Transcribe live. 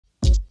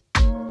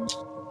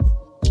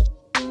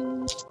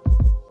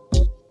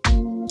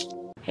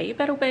Hey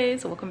Battle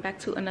Bays, welcome back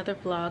to another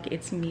vlog.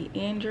 It's me,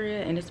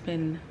 Andrea, and it's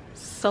been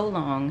so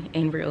long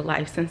in real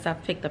life since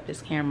I've picked up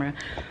this camera.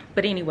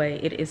 But anyway,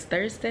 it is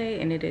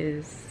Thursday and it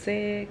is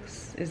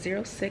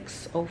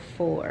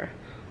 06:04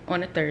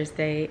 on a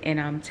Thursday, and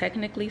I'm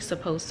technically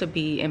supposed to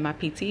be in my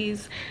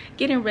PTs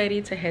getting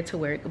ready to head to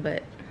work,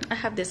 but I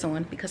have this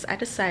on because I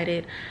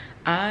decided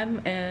I'm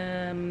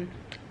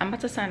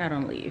about to sign out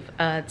on leave.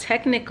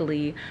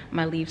 Technically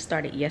my leave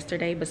started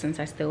yesterday, but since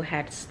I still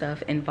had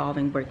stuff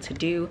involving work to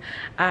do,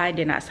 I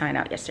did not sign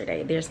out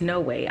yesterday. There's no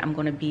way I'm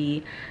gonna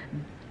be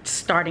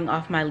starting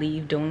off my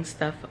leave doing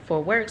stuff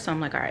for work, so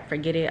I'm like, all right,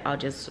 forget it, I'll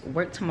just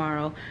work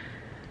tomorrow.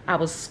 I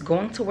was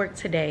going to work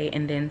today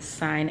and then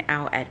sign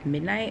out at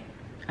midnight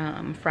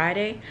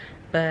Friday,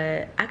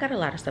 but I got a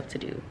lot of stuff to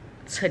do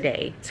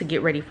today to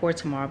get ready for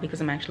tomorrow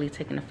because I'm actually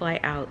taking a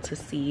flight out to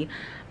see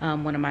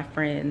one of my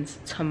friends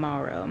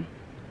tomorrow.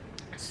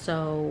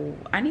 So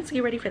I need to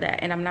get ready for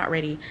that, and I'm not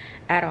ready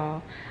at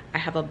all. I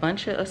have a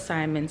bunch of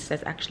assignments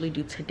that's actually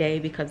due today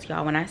because,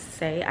 y'all, when I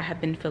say I have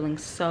been feeling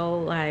so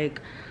like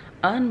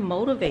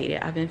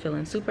unmotivated, I've been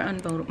feeling super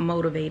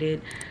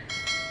unmotivated,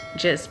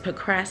 just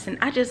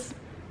procrastinating.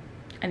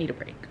 I need a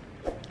break.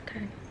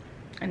 Okay,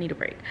 I need a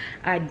break.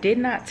 I did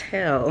not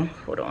tell,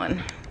 hold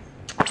on,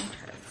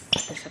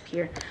 this up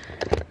here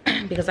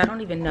because I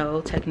don't even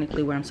know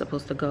technically where I'm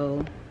supposed to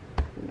go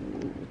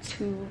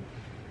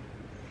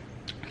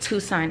to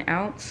sign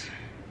out,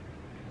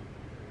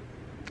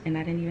 and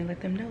I didn't even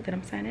let them know that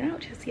I'm signing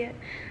out just yet.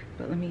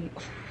 But let me,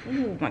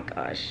 oh my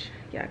gosh,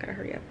 yeah, I gotta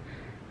hurry up.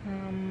 All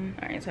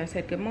right, so I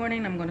said good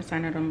morning, I'm gonna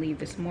sign out on leave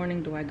this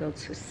morning. Do I go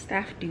to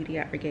staff duty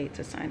at Bragg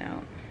to sign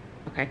out?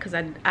 Okay, because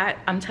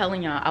I'm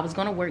telling y'all, I was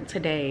gonna work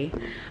today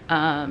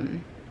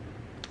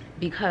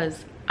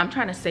because I'm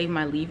trying to save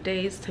my leave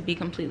days, to be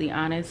completely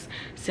honest,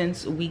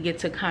 since we get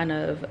to kind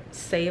of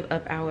save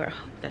up our,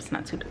 oh, that's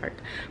not too dark,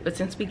 but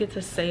since we get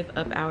to save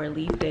up our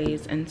leave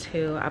days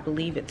until, I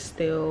believe it's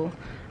still,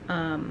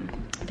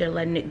 they're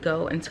letting it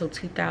go until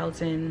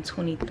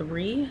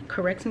 2023.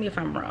 Correct me if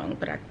I'm wrong,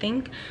 but I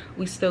think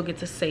we still get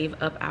to save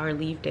up our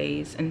leave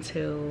days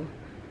until,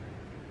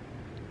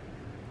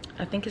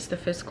 I think it's the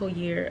fiscal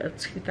year of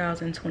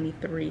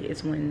 2023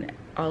 is when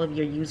all of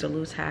your use or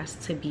lose has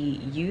to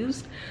be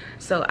used.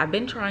 So I've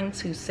been trying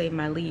to save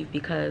my leave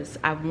because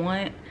I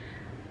don't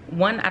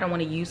want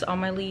to use all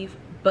my leave,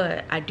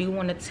 but I do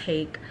want to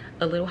take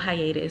a little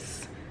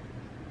hiatus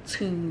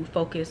to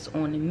focus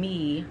on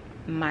me,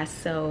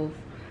 myself,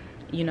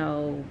 you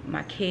know,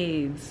 my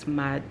kids,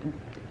 my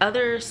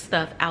other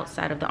stuff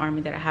outside of the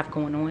army that I have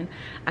going on.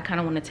 I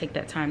kind of want to take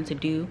that time to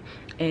do,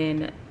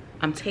 and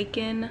I'm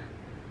taking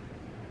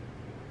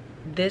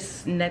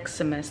this next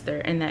semester,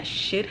 and that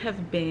should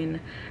have been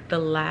the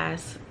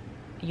last,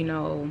 you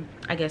know,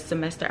 I guess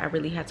semester I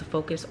really had to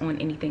focus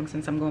on anything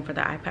since I'm going for the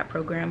iPad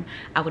program.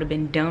 I would have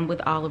been done with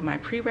all of my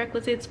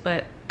prerequisites,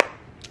 but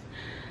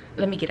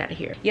let me get out of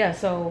here. Yeah,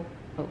 so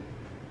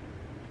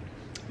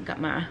got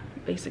my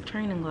basic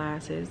training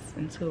glasses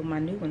until my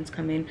new ones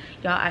come in.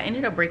 Y'all, I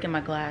ended up breaking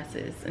my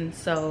glasses, and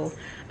so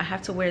I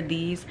have to wear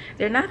these.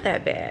 They're not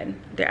that bad.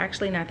 They're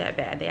actually not that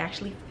bad. They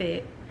actually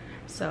fit,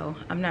 so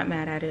I'm not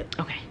mad at it.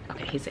 Okay,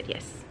 he said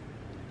yes.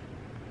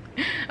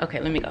 Okay,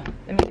 let me go.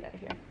 Let me get out of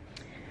here.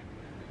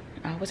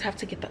 I always have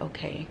to get the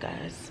okay,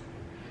 guys.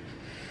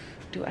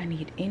 Do I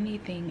need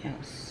anything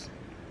else?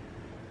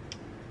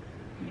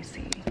 Let me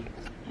see.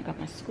 I got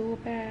my school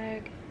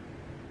bag.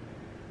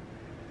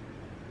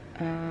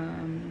 I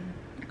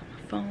got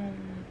my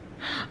phone.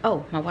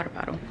 Oh, my water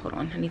bottle. Hold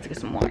on, I need to get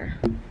some water.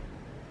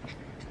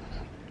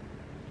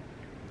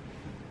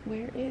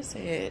 Where is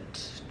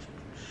it?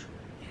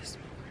 Yes,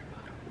 my water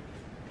bottle.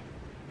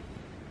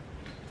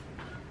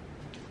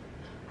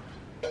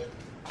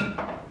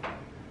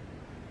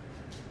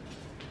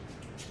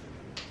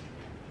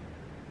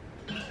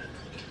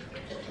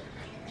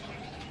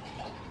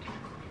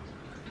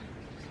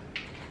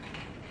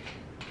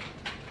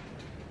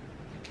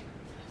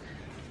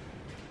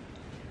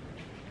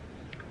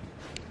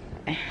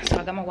 So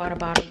I got my water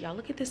bottle. Y'all,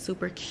 look at this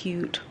super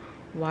cute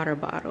water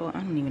bottle. I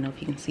don't even know if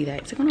you can see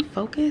that. Is it gonna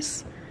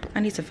focus? I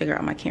need to figure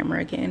out my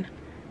camera again.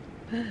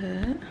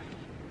 But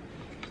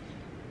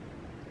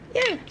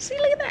yeah, see,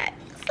 look at that.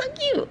 So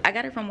cute. I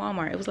got it from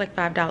Walmart. It was like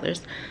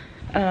 $5.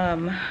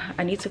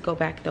 I need to go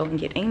back though and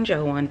get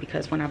Angel one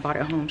because when I bought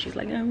it home, she's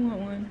like, I want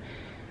one.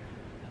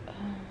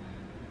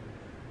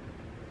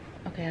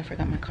 Okay, I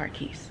forgot my car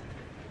keys.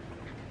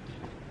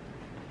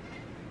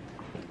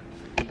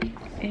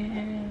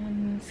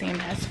 And Sam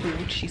has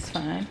food, she's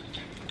fine.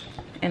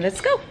 And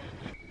let's go.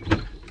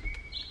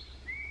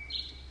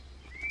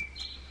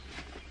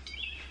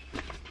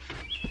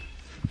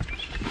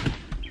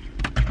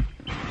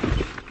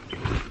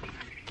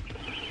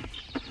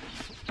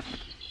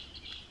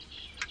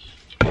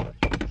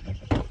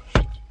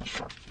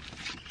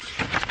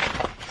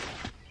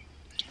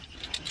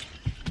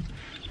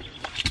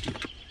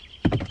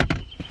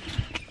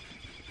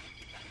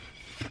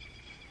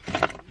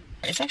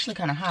 It's actually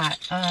kind of hot.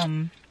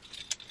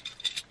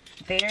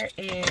 There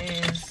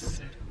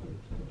is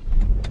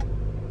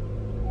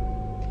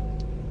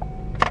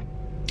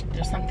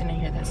there's something in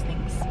here that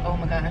stinks. Oh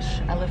my gosh,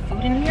 I left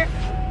food in here?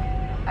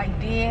 I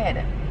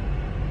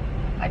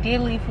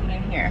did leave food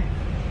in here.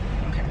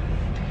 Okay.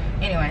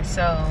 Anyway,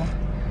 so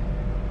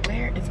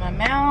where is my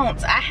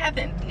mount? I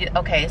haven't,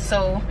 okay,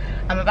 so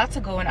I'm about to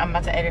go and I'm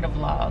about to edit a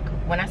vlog.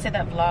 When I say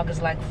that vlog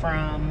is like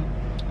from,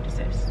 what is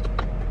this?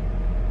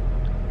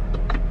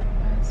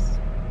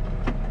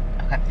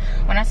 Okay.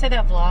 When I say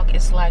that vlog,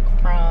 it's like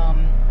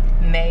from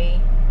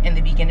May in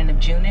the beginning of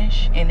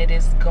June-ish, and it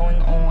is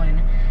going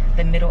on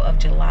the middle of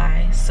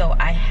July. So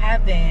I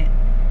haven't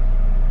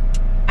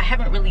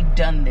really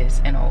done this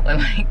in a,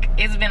 like,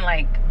 it's been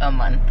like a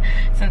month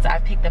since I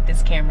picked up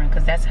this camera,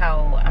 because that's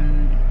how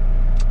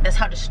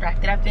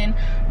distracted I've been.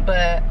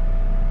 But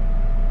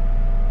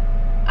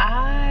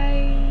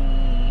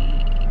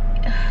I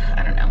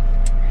don't know,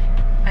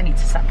 I need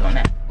to stop doing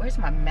that. Where's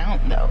my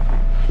mount though?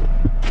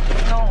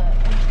 No,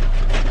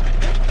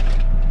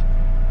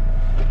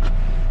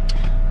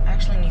 I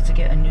actually need to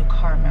get a new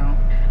car mount.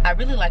 I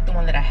really like the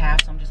one that I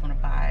have, so I'm just gonna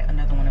buy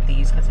another one of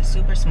these because it's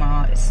super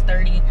small, it's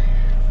sturdy,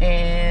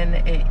 and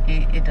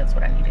it does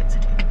what I need it to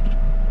do.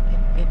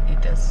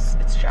 It does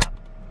its job.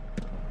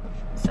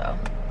 So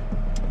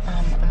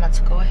I'm about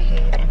to go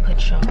ahead and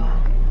put y'all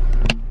on.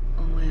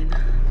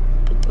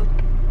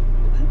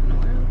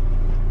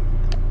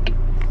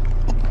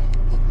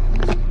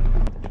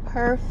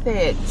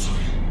 Perfect.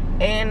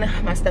 And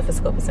my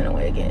stethoscope is in the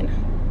way again.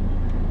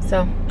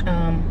 So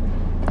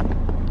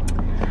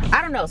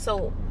I don't know.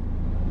 So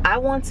I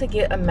want to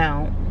get a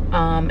mount,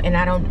 and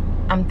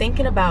I'm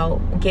thinking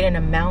about getting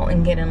a mount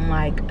and getting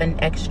like an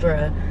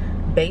extra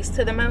base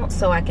to the mount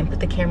so I can put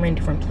the camera in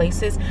different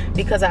places,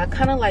 because I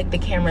kind of like the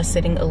camera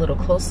sitting a little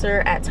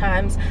closer at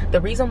times.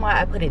 The reason why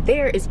I put it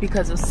there is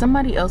because if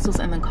somebody else was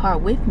in the car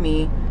with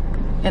me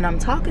and I'm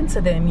talking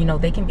to them, you know,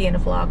 they can be in the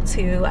vlog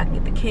too. I can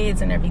get the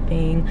kids and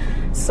everything.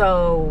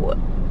 So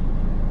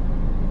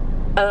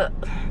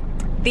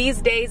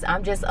these days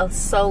I'm just a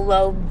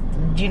solo,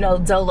 you know,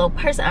 dolo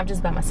person. I'm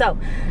just by myself.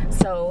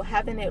 So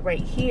having it right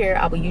here,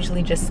 I would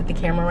usually just sit the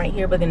camera right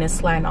here, but then it's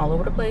sliding all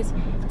over the place.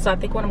 So I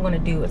think what I'm going to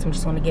do is I'm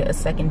just going to get a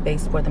second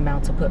base for the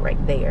mount to put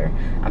right there.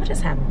 I'm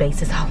just have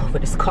bases all over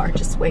this car.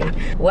 Just wait.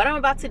 What I'm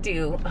about to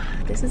do,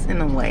 this is in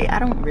the way. I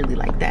don't really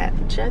like that.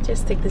 Should I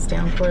just take this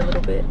down for a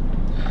little bit?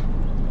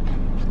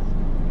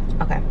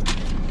 Okay.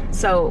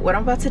 So what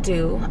I'm about to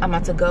do, I'm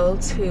about to go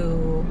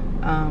to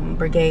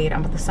Brigade.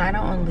 I'm about to sign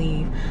out on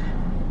leave.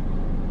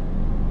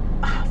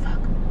 Oh, fuck.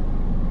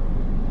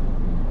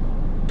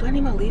 Do I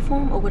need my leave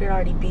form or would it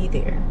already be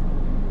there?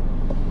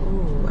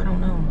 Ooh, I don't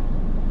know.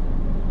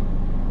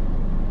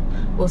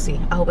 We'll see.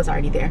 I hope it's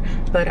already there.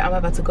 But I'm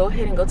about to go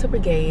ahead and go to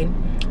Brigade,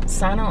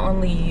 sign out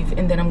on leave,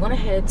 and then I'm going to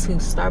head to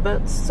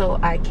Starbucks so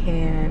I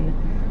can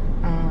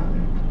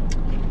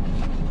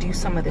do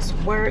some of this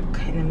work.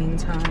 In the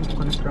meantime, I'm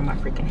going to throw my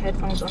freaking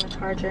headphones on the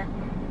charger.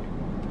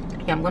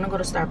 Yeah, I'm going to go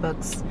to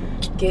Starbucks,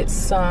 get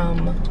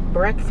some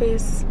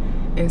breakfast,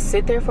 and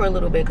sit there for a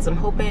little bit because I'm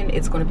hoping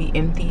it's going to be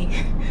empty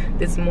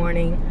this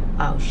morning.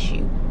 Oh,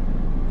 shoot.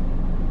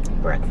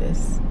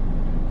 Breakfast.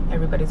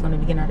 Everybody's going to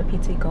be getting out of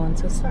PT going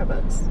to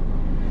Starbucks.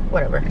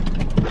 Whatever.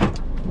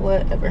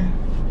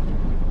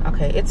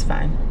 Okay, it's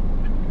fine.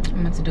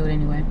 I'm about to do it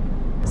anyway.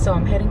 So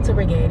I'm heading to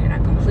Brigade and I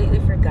completely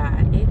forgot.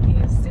 It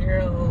is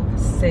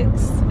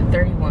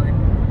 06:31.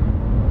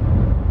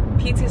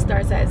 PT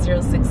starts at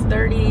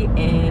 06:30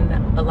 and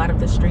a lot of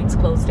the streets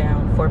close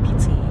down for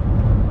PT.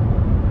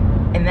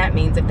 And that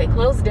means if they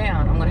close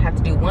down, I'm gonna have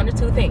to do one or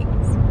two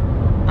things.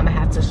 I'm gonna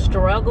have to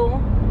struggle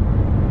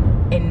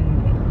and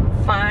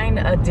find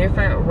a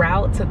different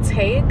route to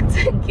take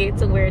to get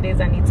to where it is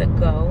I need to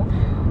go,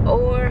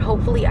 or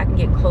hopefully I can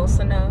get close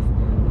enough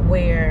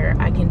where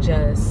I can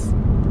just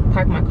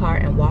park my car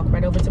and walk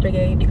right over to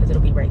Brigade because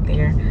it'll be right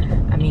there.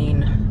 I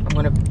mean, I'm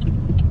gonna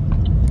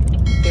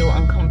feel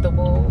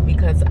uncomfortable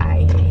because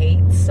I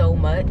hate so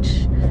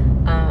much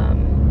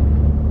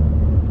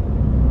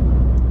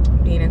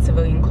being in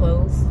civilian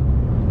clothes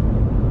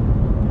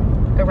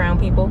around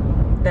people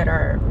that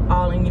are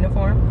all in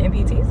uniform in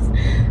PTs.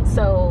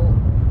 So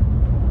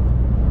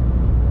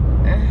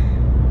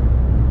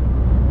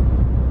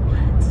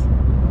what?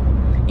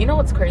 You know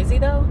what's crazy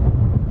though?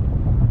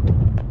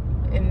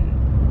 And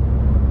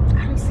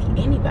I don't see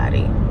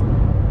anybody.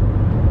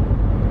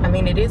 I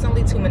mean, it is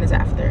only 2 minutes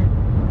after,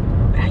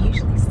 but I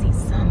usually see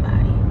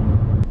somebody.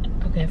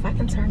 Okay, if I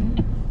can turn.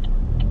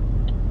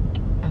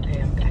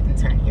 Okay, I can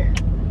turn here.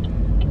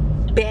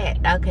 Bet.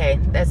 Okay,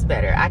 that's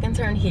better. I can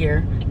turn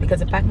here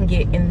because if I can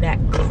get in that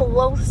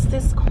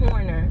closest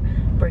corner,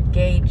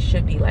 Brigade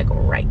should be like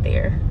right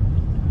there.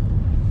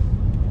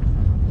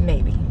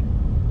 Maybe.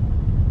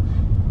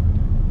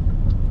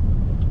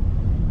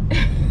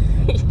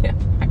 Yeah,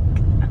 my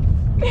God.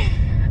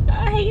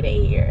 I hate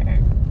it here.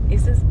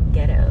 This is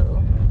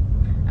ghetto.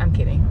 I'm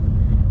kidding.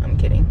 I'm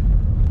kidding.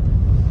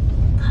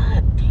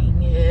 God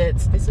dang it.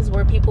 This is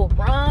where people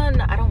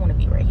run. I don't want to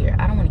be right here.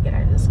 I don't want to get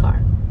out of this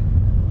car.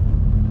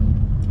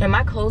 And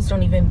my clothes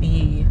don't even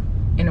be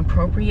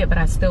inappropriate, but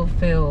I still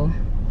feel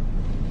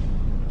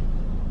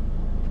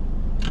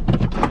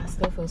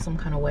feel some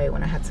kind of way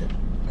when I had to.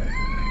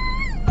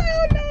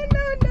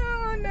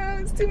 No,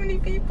 it's too many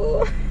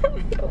people. I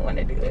don't want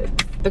to do this.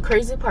 The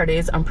crazy part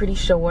is, I'm pretty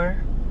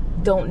sure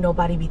don't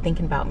nobody be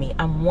thinking about me.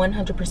 I'm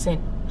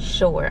 100%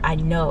 sure, I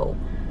know.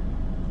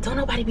 Don't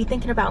nobody be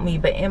thinking about me,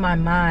 but in my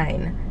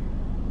mind,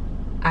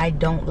 I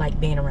don't like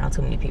being around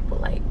too many people.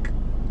 Like,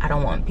 I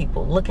don't want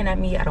people looking at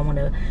me. I don't want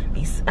to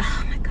be,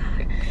 oh my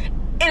God.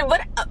 And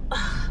what,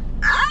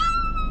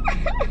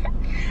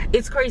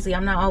 it's crazy.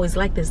 I'm not always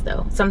like this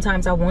though.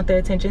 Sometimes I want their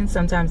attention,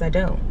 sometimes I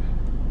don't.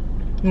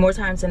 More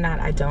times than not,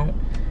 I don't.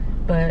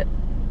 But,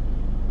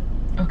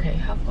 okay,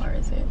 how far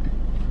is it?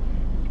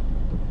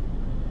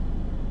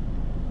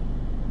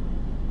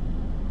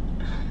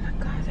 Oh my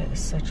God, that is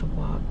such a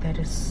walk.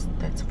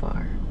 That's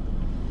far.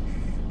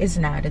 It's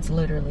not, it's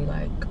literally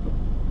like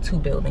 2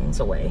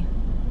 buildings away.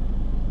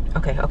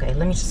 Okay,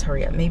 let me just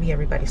hurry up. Maybe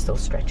everybody's still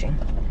stretching.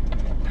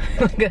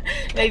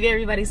 Maybe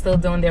everybody's still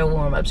doing their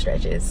warm-up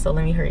stretches. So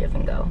let me hurry up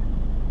and go.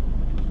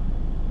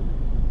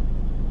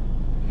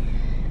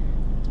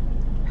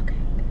 Okay.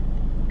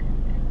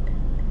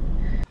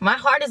 My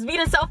heart is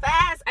beating so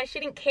fast. I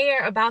shouldn't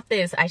care about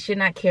this. I should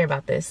not care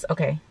about this.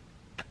 Okay.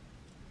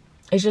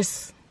 It's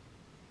just...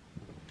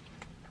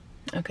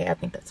 Okay, I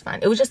think that's fine.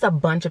 It was just a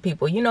bunch of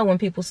people. You know when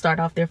people start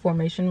off their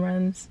formation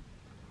runs?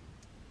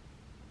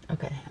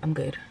 Okay, I'm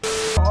good.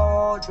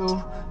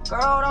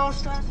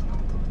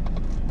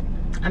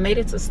 I made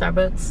it to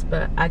Starbucks,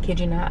 but I kid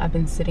you not, I've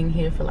been sitting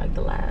here for like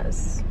the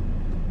last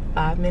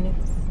 5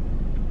 minutes.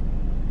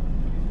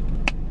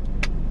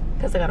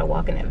 Because I gotta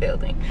walk in that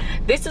building.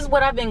 This is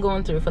what I've been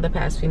going through for the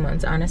past few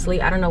months,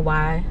 honestly. I don't know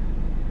why.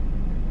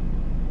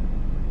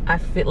 I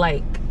feel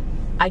like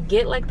I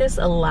get like this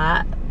a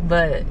lot,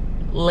 but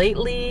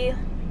lately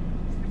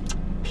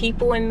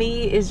people and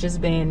me it's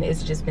just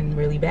been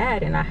really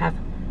bad, and I have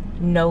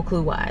no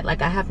clue why.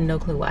 Like, I have no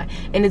clue why.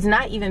 And it's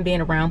not even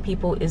being around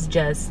people, it's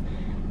just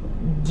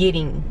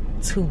getting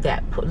to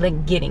that,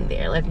 like getting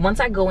there. Like, once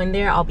I go in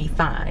there, I'll be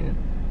fine,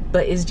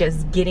 but it's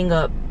just getting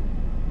up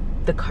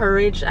the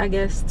courage, I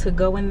guess, to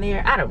go in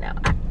there. I don't know.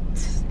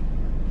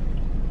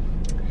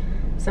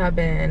 So I've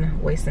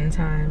been wasting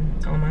time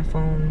on my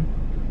phone.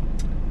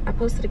 I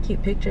posted a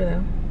cute picture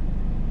though.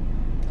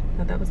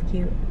 Thought that was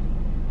cute.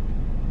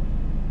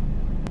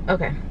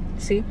 Okay,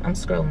 see, I'm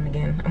scrolling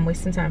again. I'm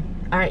wasting time.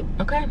 All right,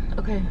 okay,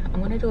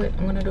 I'm gonna do it.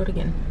 I'm gonna do it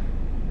again.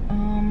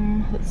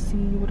 Let's see,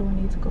 what do I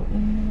need to go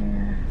in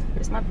there?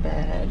 Here's my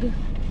bag.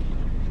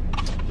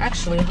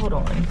 Actually, hold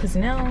on, because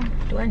now,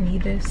 do I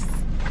need this?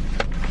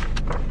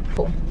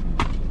 Cool.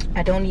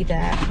 I don't need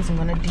that, because I'm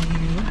gonna do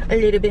a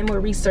little bit more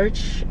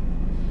research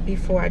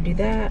before I do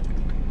that.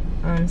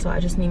 So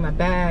I just need my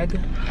bag.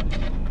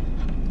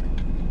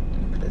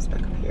 Put this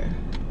back up here.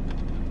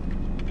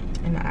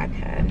 And my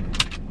iPad.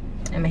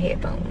 And my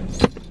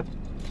headphones.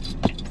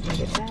 I'm gonna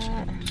get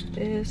that,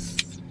 this.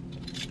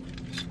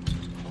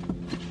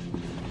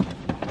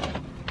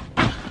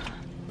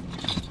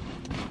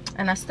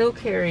 And I still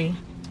carry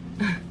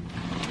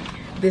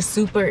this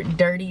super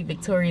dirty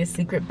Victoria's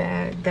Secret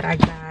bag that I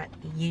got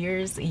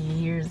years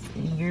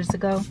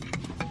ago.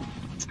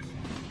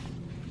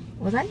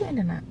 Was I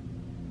getting that?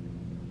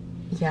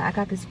 Yeah, I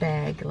got this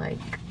bag like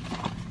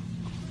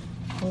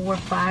 4 or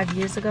 5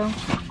 years ago. All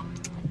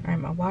right,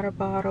 my water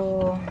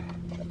bottle.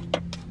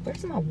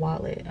 Where's my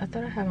wallet? I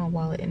thought I had my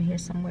wallet in here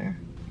somewhere.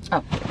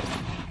 Oh.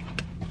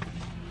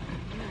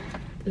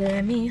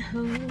 Let me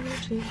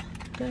hold you.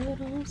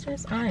 Don't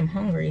stress. I'm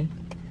hungry.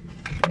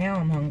 Now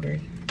I'm hungry.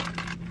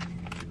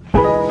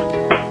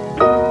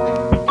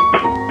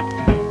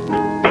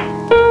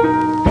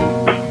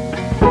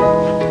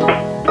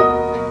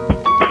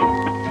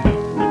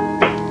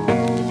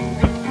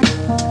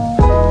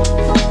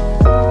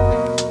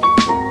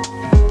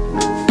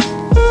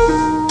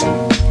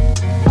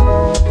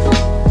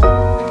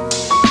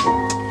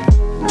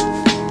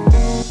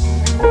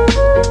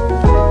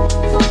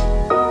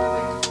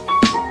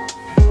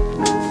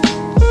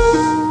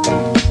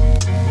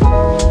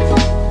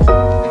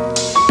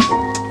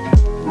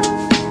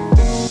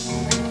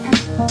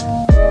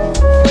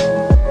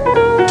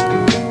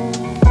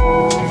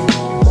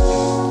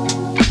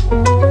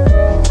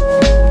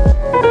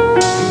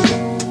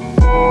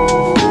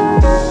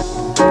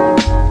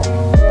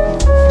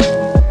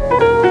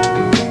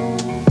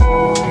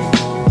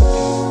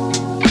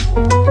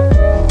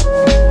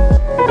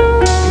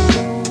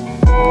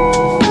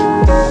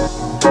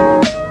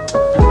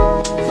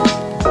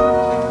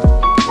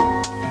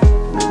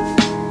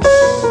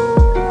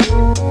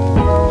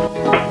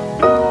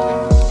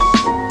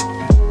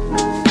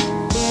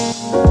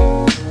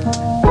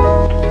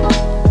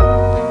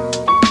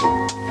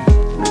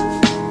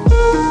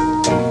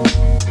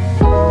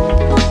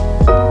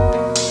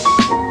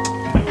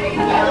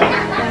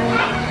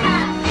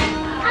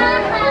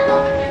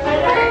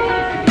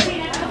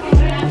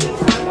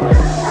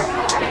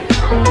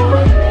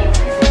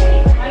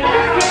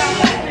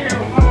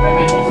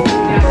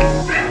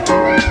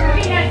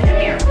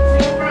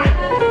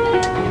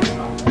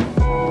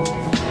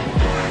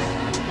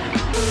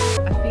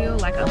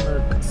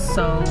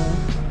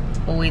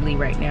 oily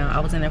right now. I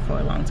was in there for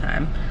a long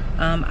time.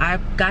 I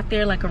got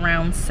there like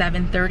around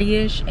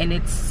 7:30ish and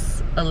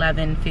it's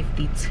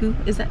 11:52.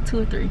 Is that 2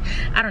 or 3?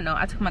 I don't know.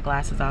 I took my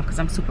glasses off because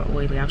I'm super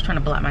oily. I was trying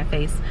to blot my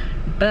face,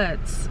 but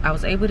I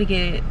was able to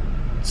get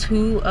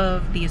 2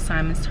 of the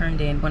assignments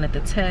turned in, one of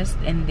the tests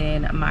and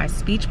then my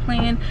speech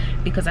plan,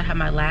 because I had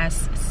my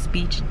last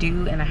speech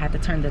due and I had to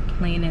turn the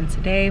plan in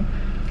today.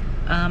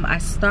 I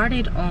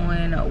started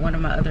on one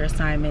of my other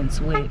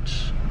assignments,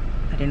 which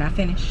I did not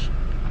finish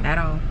at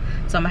all,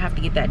 so I'm gonna have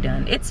to get that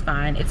done. It's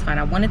fine, it's fine.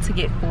 I wanted to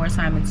get 4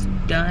 assignments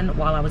done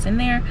while I was in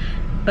there,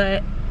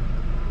 but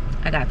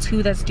I got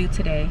 2 that's due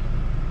today,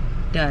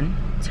 done,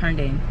 turned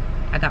in.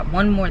 I got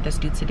 1 more that's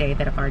due today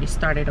that I've already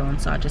started on,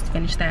 so I'll just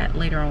finish that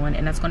later on,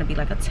 and that's going to be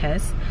like a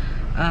test.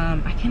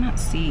 I cannot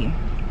see.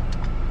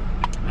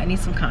 I need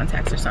some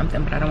contacts or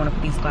something, but I don't want to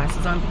put these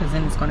glasses on because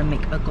then it's going to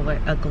make a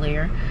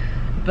glare.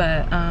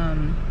 But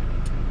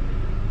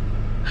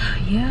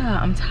yeah,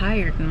 I'm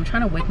tired and I'm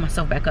trying to wake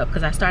myself back up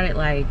because I started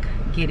like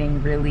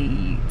getting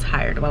really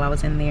tired while I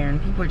was in there,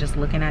 and people were just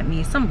looking at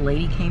me. Some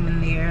lady came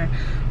in there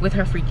with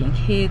her freaking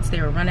kids.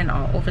 They were running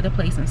all over the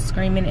place and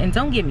screaming, and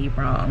don't get me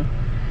wrong,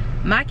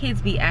 my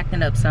kids be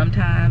acting up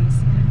sometimes,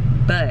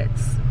 but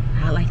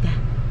not like that.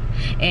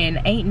 And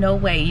ain't no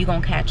way you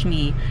gonna catch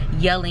me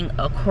yelling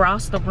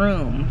across the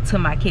room to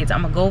my kids.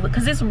 I'm gonna go,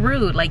 because it's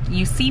rude. Like,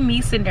 you see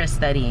me sitting there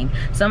studying,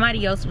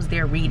 somebody else was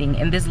there reading,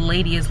 and this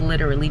lady is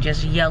literally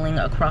just yelling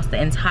across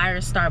the entire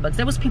Starbucks.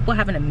 There was people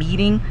having a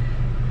meeting.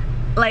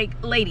 Like,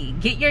 lady,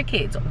 get your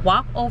kids,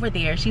 walk over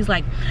there. She's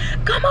like,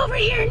 come over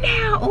here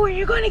now or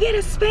you're gonna get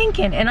a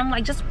spanking. And I'm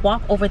like, just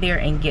walk over there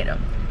and get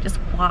them. Just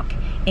walk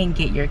and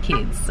get your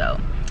kids. So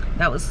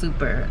that was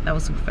super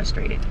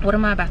frustrated. What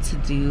am I about to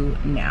do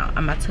now?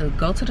 I'm about to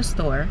go to the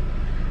store,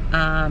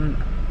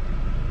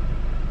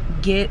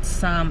 get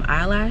some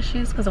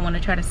eyelashes because I want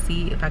to try to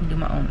see if I can do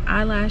my own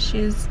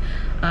eyelashes.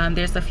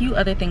 There's a few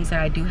other things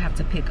that I do have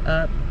to pick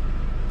up.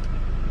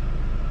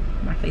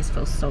 My face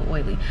feels so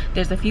oily.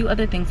 There's a few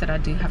other things that I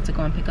do have to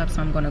go and pick up,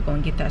 so I'm going to go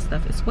and get that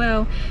stuff as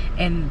well.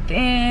 And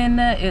then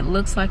it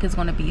looks like it's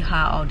going to be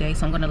hot all day,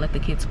 so I'm going to let the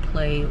kids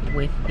play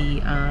with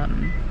the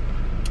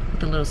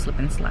little slip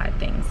and slide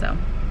thing. So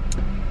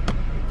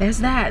there's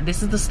that.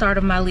 This is the start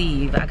of my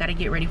leave. I got to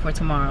get ready for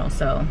tomorrow,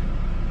 so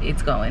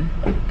it's going.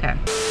 Okay,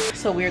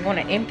 so we're going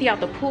to empty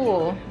out the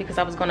pool because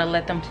I was going to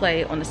let them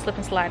play on the slip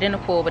and slide in the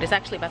pool, but it's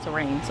actually about to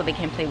rain, so they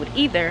can't play with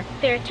either.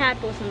 There are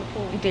tadpoles in the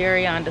pool.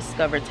 Dariyon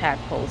discovered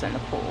tadpoles in the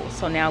pool,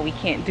 so now we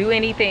can't do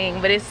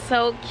anything, but it's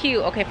so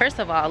cute. Okay, first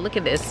of all, look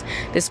at this.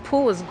 This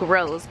pool is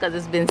gross because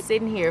it's been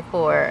sitting here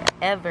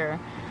forever,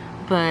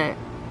 but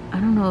I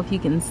don't know if you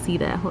can see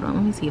that. Hold on,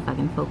 let me see if I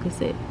can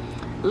focus it.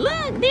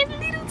 Look, there's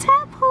little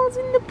tadpoles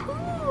in the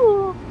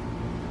pool.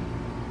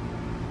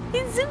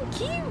 It's so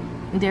cute.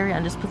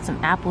 Dariyon just put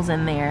some apples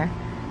in there,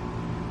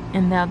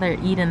 and now they're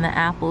eating the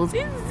apples.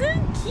 It's so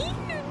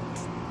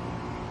cute.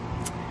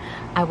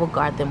 I will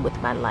guard them with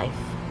my life.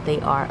 They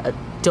are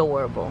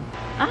adorable.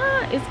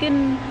 It's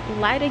getting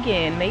light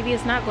again. Maybe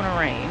it's not gonna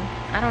rain.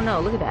 I don't know.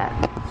 Look at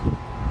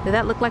that. Did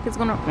that look like it's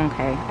gonna?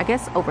 Okay, I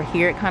guess over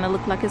here it kind of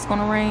looked like it's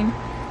gonna rain,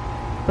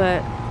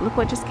 but look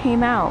what just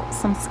came out,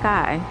 some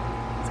sky,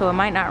 so it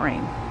might not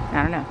rain.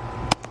 I don't know.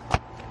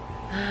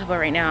 But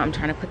right now I'm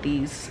trying to put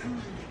these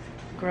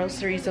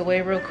groceries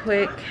away real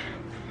quick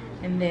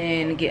and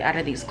then get out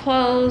of these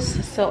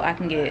clothes so I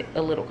can get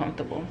a little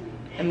comfortable.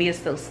 Amia's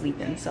still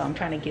sleeping, so I'm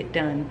trying to get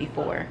done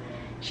before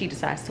she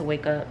decides to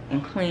wake up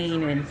and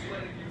clean. And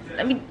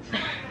let me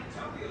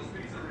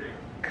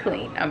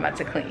clean. I'm about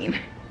to clean.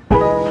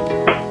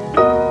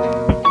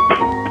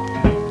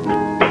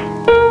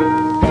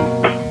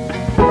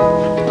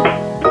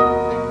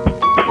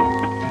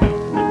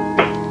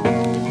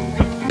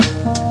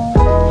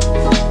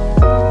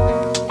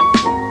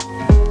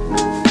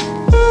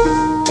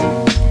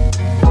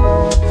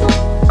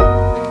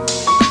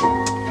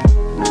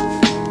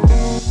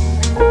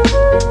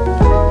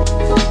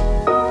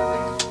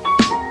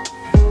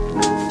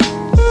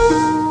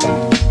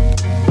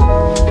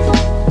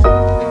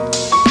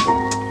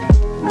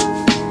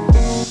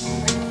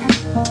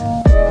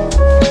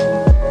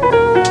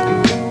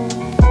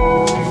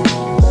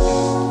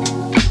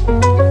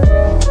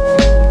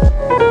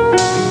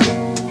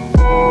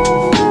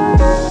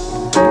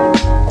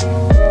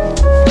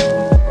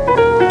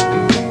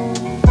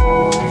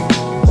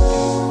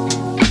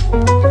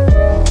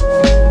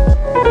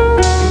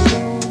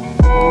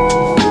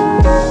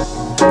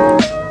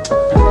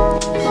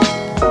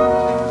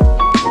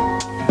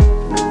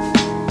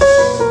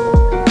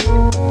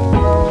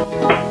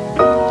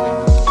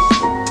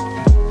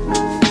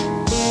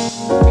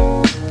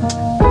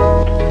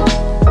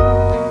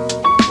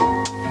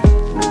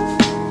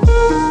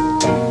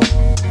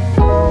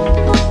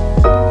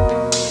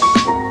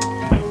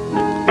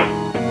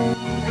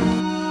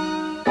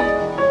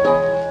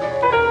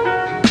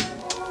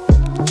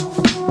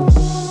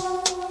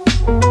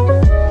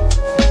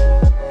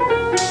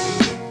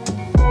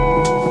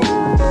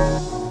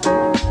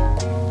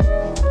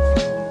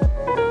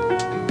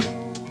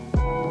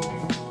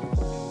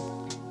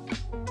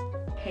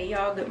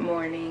 good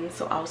morning.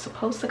 So I was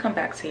supposed to come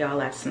back to y'all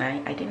last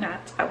night. I did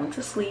not. I went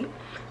to sleep,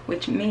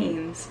 which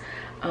means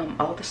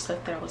all the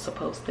stuff that I was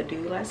supposed to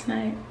do last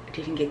night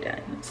didn't get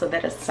done. So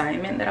that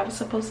assignment that I was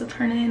supposed to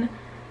turn in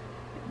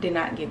did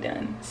not get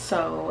done.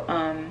 So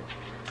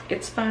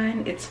it's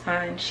fine, it's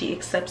fine. She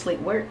accepts late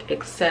work,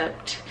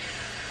 except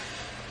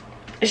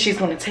she's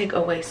going to take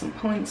away some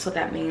points. So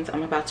that means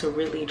I'm about to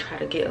really try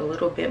to get a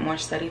little bit more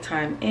study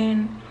time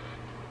in,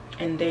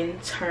 and then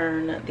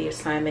turn the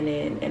assignment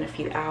in a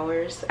few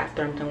hours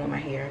after I'm done with my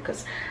hair,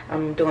 because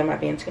I'm doing my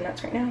band 2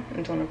 knots right now.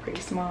 I'm doing them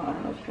pretty small. I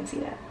don't know if you can see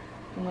that.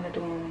 I'm gonna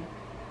do them,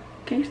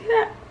 can you see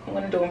that? I'm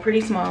gonna do them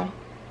pretty small.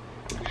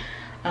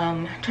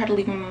 Try to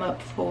leave them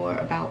up for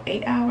about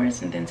 8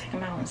 hours and then take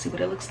them out and see what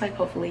it looks like.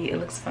 Hopefully it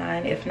looks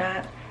fine. If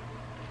not,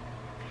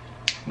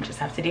 I just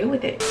have to deal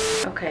with it.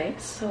 Okay,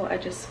 so I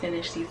just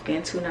finished these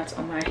band 2 knots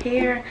on my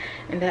hair,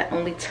 and that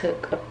only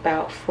took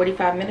about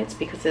 45 minutes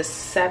because it's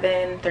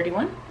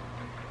 7:31.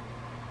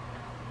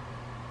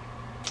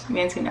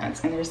 Band 2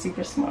 knots, and they're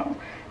super small.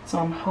 So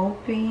I'm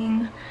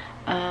hoping,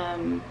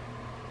 I'm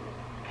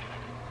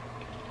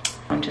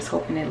just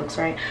hoping it looks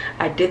right.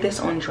 I did this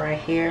on dry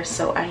hair,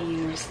 so I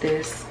used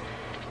this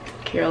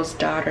Carol's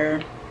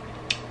Daughter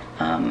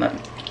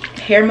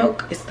hair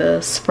milk is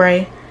the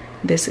spray.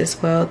 This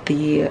as well,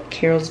 the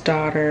Carol's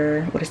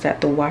Daughter, what is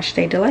that, the Wash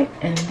Day Delight.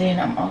 And then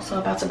I'm also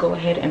about to go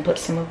ahead and put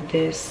some of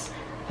this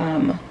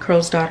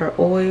Carol's Daughter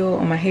oil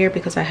on my hair,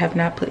 because I have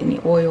not put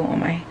any oil on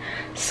my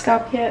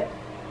scalp yet.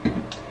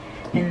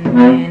 And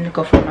then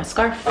go for my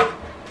scarf,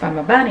 find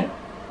my bonnet,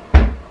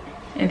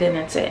 and then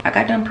that's it. I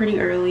got done pretty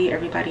early.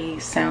 Everybody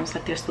sounds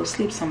like they're still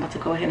asleep, so I'm about to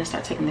go ahead and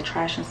start taking the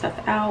trash and stuff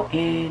out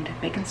and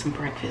making some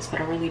breakfast, but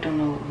I really don't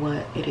know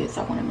what it is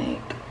I want to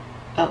make.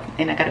 Oh,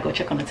 and I gotta go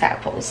check on the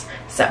tadpoles.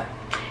 So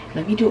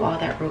let me do all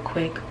that real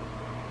quick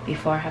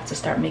before I have to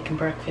start making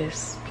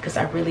breakfast, because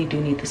I really do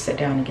need to sit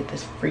down and get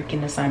this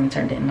freaking assignment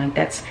turned in. Like,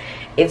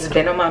 it's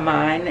been on my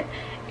mind,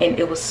 and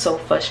it was so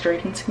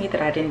frustrating to me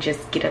that I didn't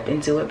just get up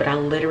and do it, but I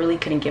literally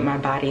couldn't get my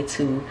body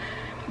to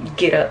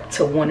get up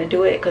to want to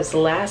do it. Because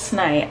last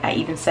night I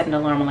even set an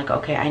alarm. I'm like,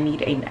 okay, I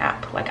need a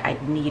nap. Like, I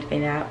need a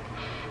nap.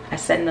 I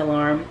set an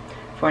alarm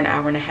for an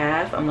hour and a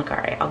half. I'm like, all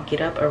right, I'll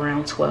get up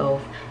around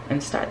 12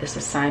 and start this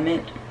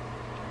assignment.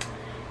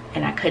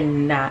 And I could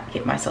not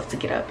get myself to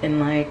get up. And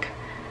like,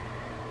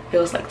 it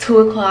was like 2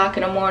 o'clock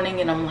in the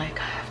morning, and I'm like,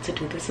 I have to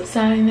do this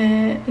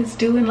assignment. It's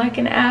due in like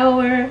an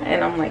hour.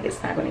 And I'm like,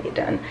 it's not going to get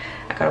done.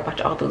 I got to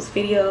watch all those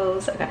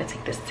videos. I got to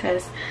take this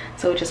test.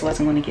 So it just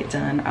wasn't going to get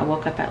done. I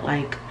woke up at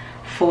like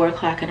 4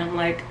 o'clock, and I'm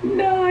like,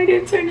 no, I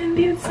didn't turn in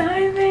the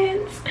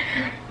assignments.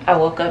 I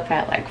woke up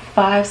at like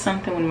 5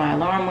 something when my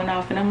alarm went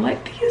off, and I'm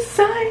like, the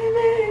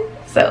assignment.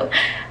 So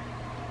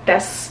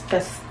that's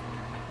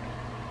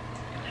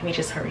let me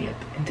just hurry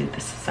up and do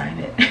this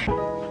assignment.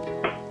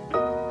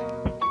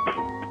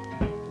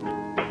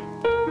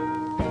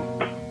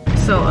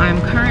 So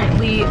I'm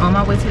currently on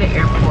my way to the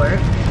airport,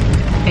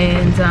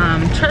 and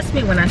trust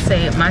me when I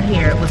say it, my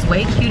hair was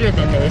way cuter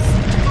than this,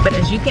 but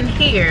as you can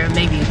hear,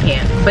 maybe you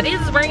can't, but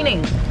it's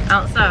raining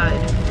outside,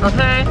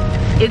 okay?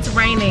 It's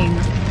raining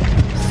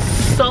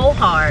so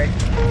hard,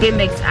 it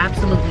makes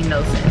absolutely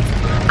no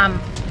sense. I'm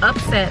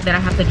upset that I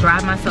have to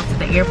drive myself to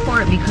the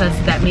airport, because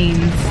that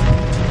means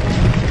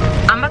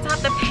I'm about to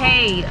have to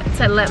pay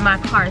to let my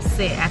car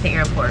sit at the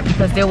airport,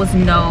 because there was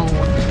no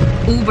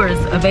Ubers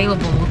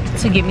available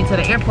to get me to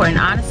the airport. And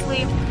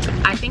honestly,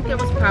 I think there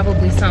was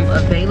probably some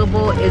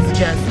available. It's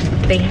just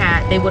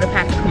they would have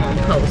had to come on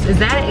post. Is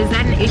that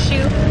an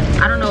issue?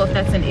 I don't know if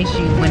that's an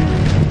issue when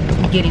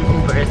getting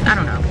Ubers. I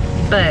don't know.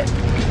 But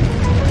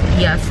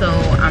yeah, so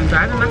I'm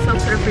driving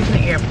myself to the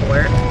freaking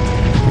airport.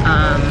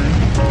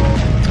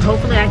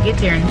 Hopefully I get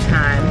there in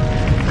time.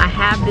 I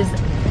have this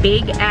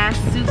big ass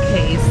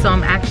suitcase, so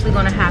I'm actually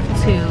gonna have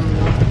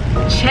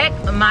to check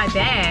my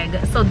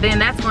bag, so then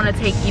that's gonna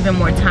take even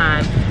more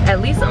time. At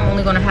least I'm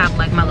only gonna have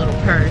like my little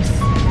purse,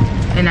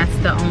 and that's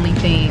the only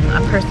thing, a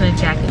purse and a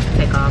jacket to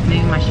take off,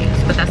 maybe my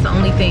shoes, but that's the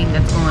only thing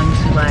that's going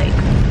to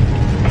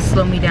like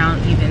slow me down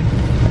even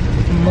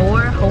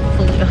more,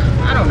 hopefully.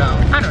 I don't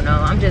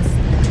know, I'm just,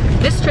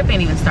 this trip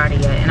ain't even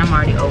started yet, and I'm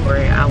already over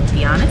it, I will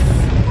be honest.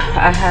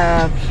 I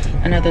have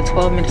another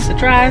 12 minutes to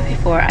drive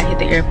before I hit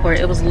the airport.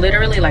 It was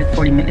literally like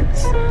 40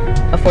 minutes,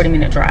 a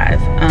 40-minute drive.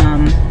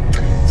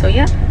 So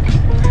yeah,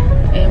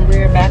 and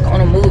we're back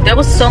on a move. There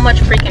was so much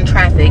freaking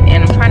traffic,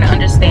 and I'm trying to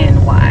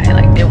understand why.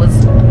 Like, there was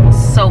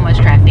so much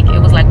traffic. It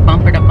was like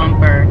bumper to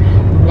bumper,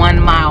 1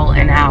 mile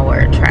an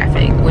hour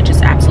traffic, which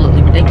is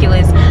absolutely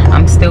ridiculous.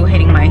 I'm still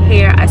hating my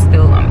hair.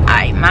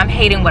 I'm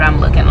hating what I'm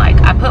looking like.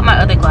 I put my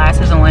other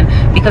glasses on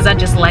because I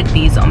just like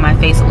these on my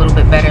face a little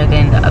bit better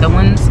than the other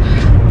ones.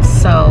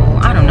 So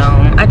I don't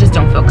know, I just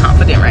don't feel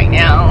confident right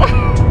now.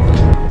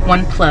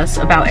 One plus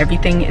about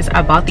everything is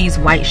I bought these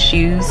white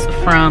shoes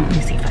from, let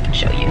me see if I can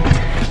show you.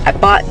 I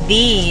bought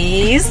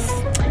these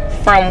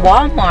from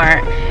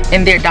Walmart,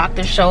 and they're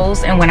Dr.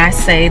 Scholl's, and when I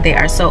say they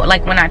are so,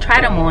 like, when I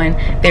tried them on,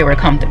 they were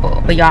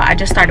comfortable. But y'all, I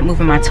just started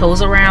moving my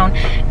toes around,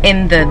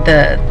 and the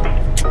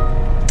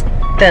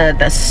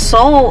the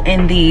sole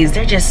in these,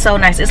 they're just so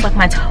nice. It's like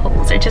my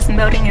toes are just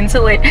melting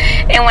into it.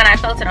 And when I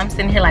felt it, I'm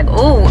sitting here like,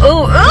 ooh,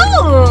 ooh,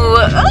 ooh,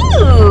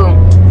 ooh.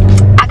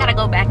 I gotta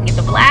go back and get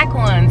the black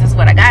ones is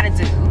what I gotta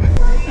do.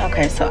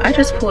 Okay, so I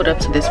just pulled up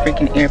to this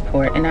freaking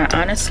airport and I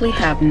honestly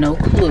have no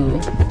clue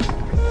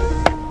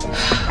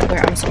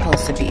where I'm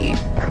supposed to be.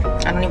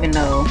 I don't even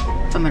know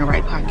if I'm in the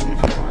right parking.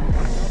 Hold on.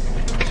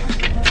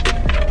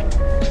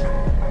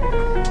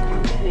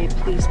 Okay,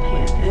 please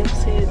pay an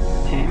exit.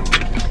 Okay.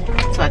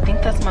 So I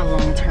think that's my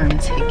long-term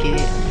ticket.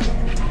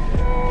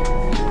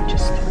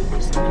 Just throw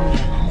this on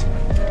now.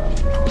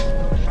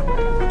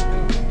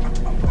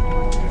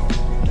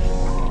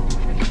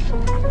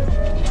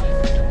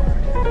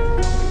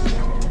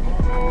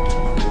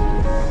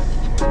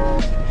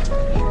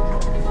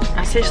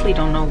 I seriously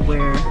don't know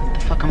where the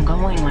fuck I'm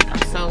going. Like I'm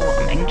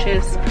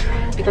anxious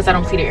because I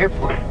don't see the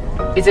airport.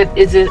 Is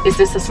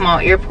this a small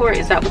airport?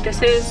 Is that what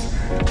this is?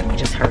 Let me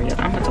just hurry up.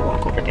 I'm about to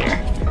walk over there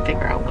and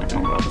figure out what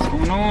in the world is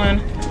going on.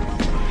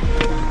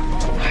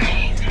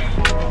 Alright.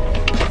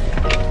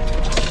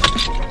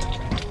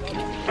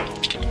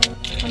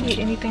 Do I need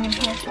anything in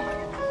here?